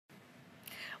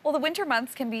Well, the winter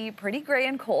months can be pretty gray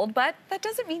and cold, but that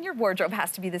doesn't mean your wardrobe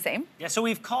has to be the same. Yeah, so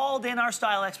we've called in our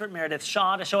style expert, Meredith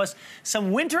Shaw, to show us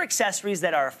some winter accessories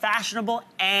that are fashionable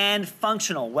and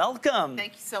functional. Welcome.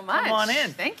 Thank you so much. Come on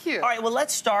in. Thank you. All right, well,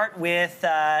 let's start with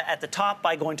at the top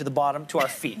by going to the bottom to our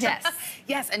feet. Yes.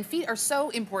 Yes, and feet are so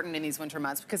important in these winter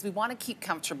months because we want to keep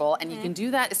comfortable, and you can do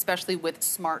that especially with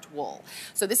smart wool.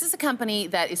 So this is a company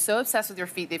that is so obsessed with your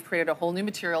feet, they've created a whole new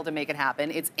material to make it happen.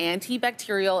 It's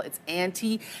antibacterial, it's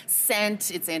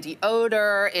anti-scent, it's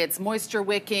anti-odor, it's moisture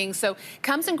wicking. So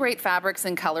comes in great fabrics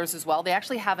and colors as well. They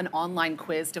actually have an online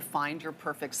quiz to find your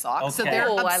perfect sock. Okay. So they're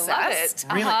obsessed.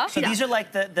 I love it. Really? So these are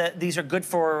like these are good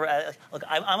for, look,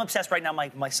 I'm obsessed right now.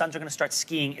 My sons are going to start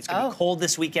skiing. It's going to be cold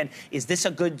this weekend. Is this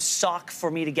a good sock for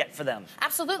me to get for them?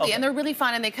 Absolutely, Okay. and they're really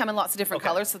fun, and they come in lots of different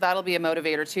colors, so that'll be a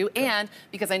motivator too. Good. And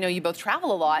because I know you both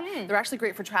travel a lot, they're actually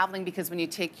great for traveling because when you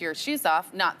take your shoes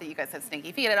off, not that you guys have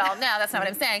stinky feet at all, no, that's not what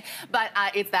I'm saying, but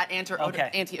it's that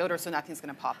anti-odor, so nothing's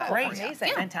going to pop out. Great. Amazing.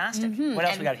 Yeah. Fantastic. What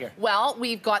else we got here? Well,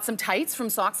 we've got some tights, from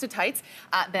socks to tights.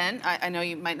 Ben, I know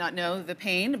you might not know the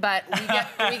pain, but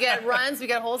we get runs, we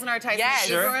get holes in our tights. Yes.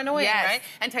 Super annoying, Yes. right?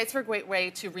 And tights are a great way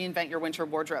to reinvent your winter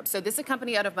wardrobe. So this is a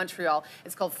company out of Montreal.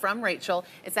 It's called From Rachel.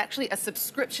 It's actually a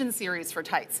subscription series for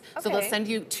tights. So they'll send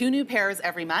you 2 new pairs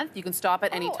every month. You can stop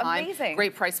at any time. Amazing.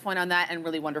 Great price point on that, and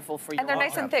really wonderful for your And they're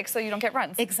nice and thick, so you don't get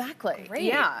runs. Exactly. Great.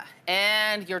 Yeah.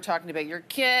 And you're talking about your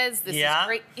kids. This is Yeah.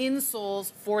 great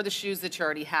insoles for the shoes that you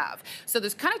already have. So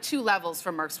there's kind of 2 levels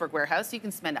from Merck's Work Warehouse. You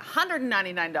can spend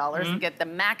 $199 and get the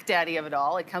Mac Daddy of it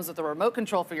all. It comes with a remote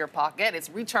control for your pocket. It's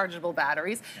rechargeable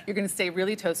batteries. You're going to stay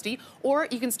really toasty. Or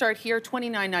you can start here,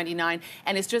 $29.99,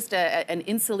 and it's just an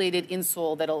insulated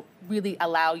insole that'll really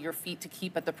allow your feet to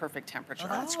keep at the perfect temperature.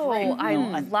 Oh, that's Oh, I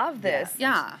love this.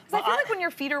 Yeah. 'Cause I feel like when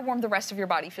your feet are warm, the rest of your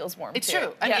body feels warm. It's too.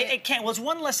 true. I mean, it can. Well, it's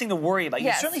one less thing to worry about. You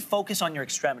Yes. certainly focus on your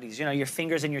extremities, you know, your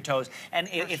fingers and your toes. And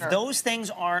if sure. those things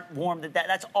aren't warm,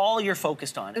 that's all you're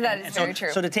focused on. That is and very so,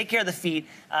 true. So to take care of the feet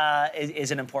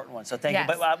is an important one. So thank Yes.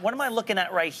 you. But what am I looking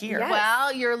at right here? Yes.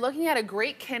 Well, you're looking at a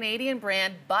great Canadian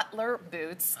brand, Butler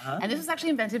Boots. And this was actually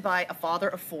invented by a father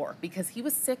of 4 because he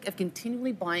was sick of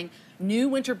continually buying new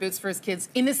winter boots for his kids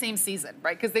in the same season,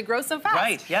 right? Because they grow so fast.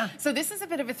 Right, yeah. So this is a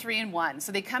bit of a 3-in-1.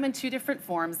 So they come in 2 different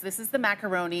forms. This is the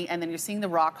macaroni, and then you're seeing the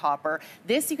rock hopper.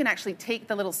 This, you can actually take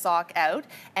the little sock out,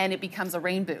 and it becomes a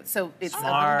rain boot. So it's a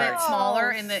little bit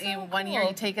smaller. In one year,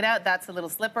 you take it out, that's a little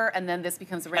slipper, and then this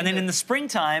becomes a rain boot. And then in the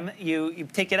springtime, you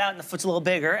take it out and the foot's a little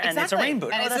bigger, and it's a rain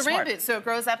boot. And Oh, it's that's a rain smart. boot, so it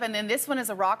grows up. And then this one is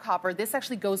a rock hopper. This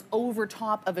actually goes over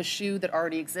top of a shoe that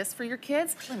already exists for your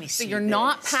kids. Let me so see you're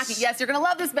not this. packing. Yes, you're gonna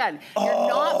love this, Ben. You're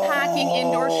not packing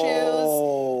indoor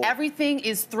shoes. Everything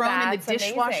is thrown in the That's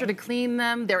dishwasher amazing. to clean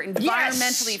them. They're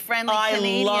environmentally friendly. I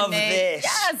Canadian love made. this.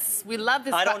 Yes, we love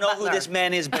this. I don't know Butler. who this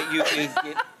man is, but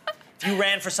if you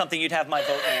ran for something, you'd have my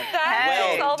vote, man.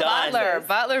 Hey, Well done.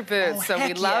 Butler boots. Oh, so we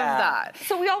heck love yeah. that.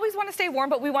 So we always want to stay warm,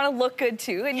 but we want to look good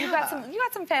too. And you got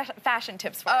some fashion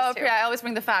tips for us too. Yeah, I always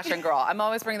bring the fashion, girl. I'm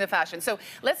always bringing the fashion. So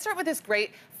let's start with this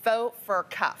great faux fur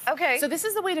cuff. Okay. So this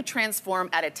is the way to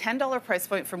transform at a $10 price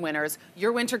point from Winners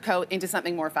your winter coat into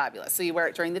something more fabulous. So you wear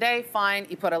it during the day, fine.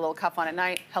 You put a little cuff on at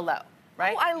night, hello.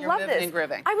 Right? Oh, I You're love moving this. and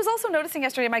grooving. I was also noticing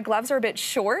yesterday my gloves are a bit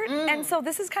short, and so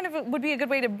this is kind of would be a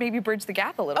good way to maybe bridge the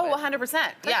gap a little bit. Oh, 100%.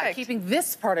 Yeah, Perfect. keeping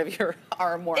this part of your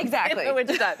arm warm. Exactly. In the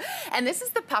wintertime. And this is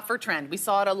the puffer trend. We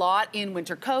saw it a lot in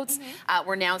winter coats.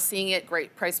 We're now seeing it,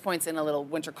 great price points in a little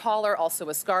winter collar, also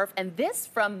a scarf. And this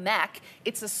from Mech,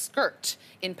 it's a skirt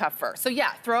in puffer. So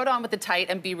yeah, throw it on with the tight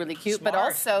and be really cute, but Smart.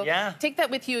 also Yeah. take that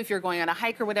with you if you're going on a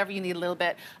hike or whatever, you need a little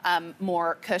bit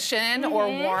more cushion or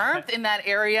warmth in that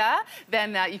area,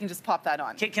 then you can just pop that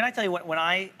on. Can I tell you what, when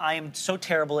I am so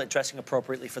terrible at dressing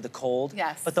appropriately for the cold.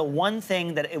 Yes. But the one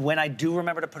thing that when I do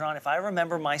remember to put on, if I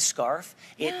remember my scarf,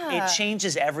 it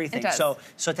changes everything. It does.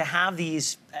 So to have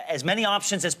these, as many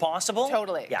options as possible.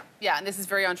 Totally. Yeah. Yeah, and this is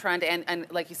very on trend and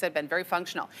like you said, Ben, very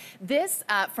functional. This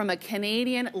from a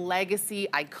Canadian legacy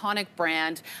iconic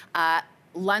brand,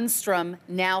 Lundstrom,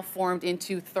 now formed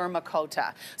into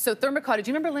Thermacota. So Thermacota,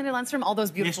 do you remember Linda Lundstrom? All those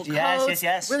beautiful coats.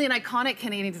 Yes. Really an iconic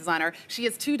Canadian designer. She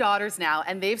has 2 daughters now,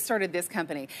 and they've started this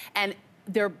company. And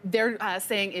their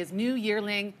saying is new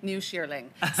yearling, new shearling.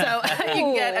 So you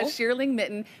can get a shearling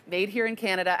mitten made here in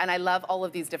Canada, and I love all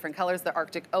of these different colors, the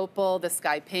Arctic opal, the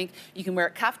sky pink. You can wear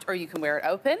it cuffed or you can wear it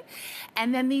open.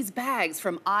 And then these bags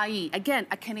from IE, again,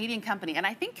 a Canadian company, and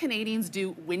I think Canadians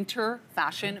do winter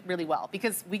fashion really well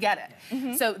because we get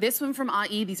it. So this one from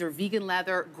IE, these are vegan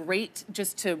leather, great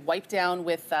just to wipe down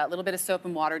with a little bit of soap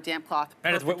and water, damp cloth.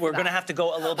 Meredith, we're going to have to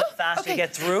go a little bit faster to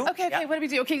get through. Okay, what do we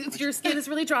do? Okay, your skin is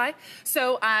really dry. So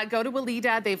So go to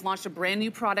Weleda. They've launched a brand new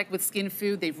product with Skin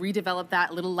Food. They've redeveloped that,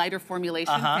 a little lighter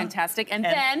formulation. Fantastic. And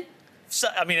then... So,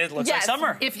 I mean, it looks like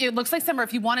summer. It looks like summer.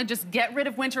 If you want to just get rid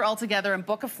of winter altogether and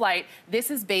book a flight,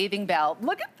 this is Bathing Bell.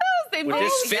 Look at those. They Would made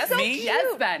this fit me?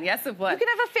 Yes, Ben. Yes, it would. You can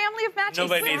have a family of matching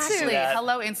Nobody needs to see that.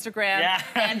 Hello, Instagram. Yeah.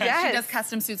 And she does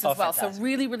custom suits as well. Fantastic. So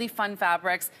really, really fun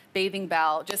fabrics. Bathing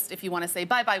Bell. Just if you want to say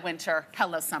bye-bye winter,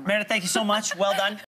 hello summer. Meredith, thank you so much. Well done.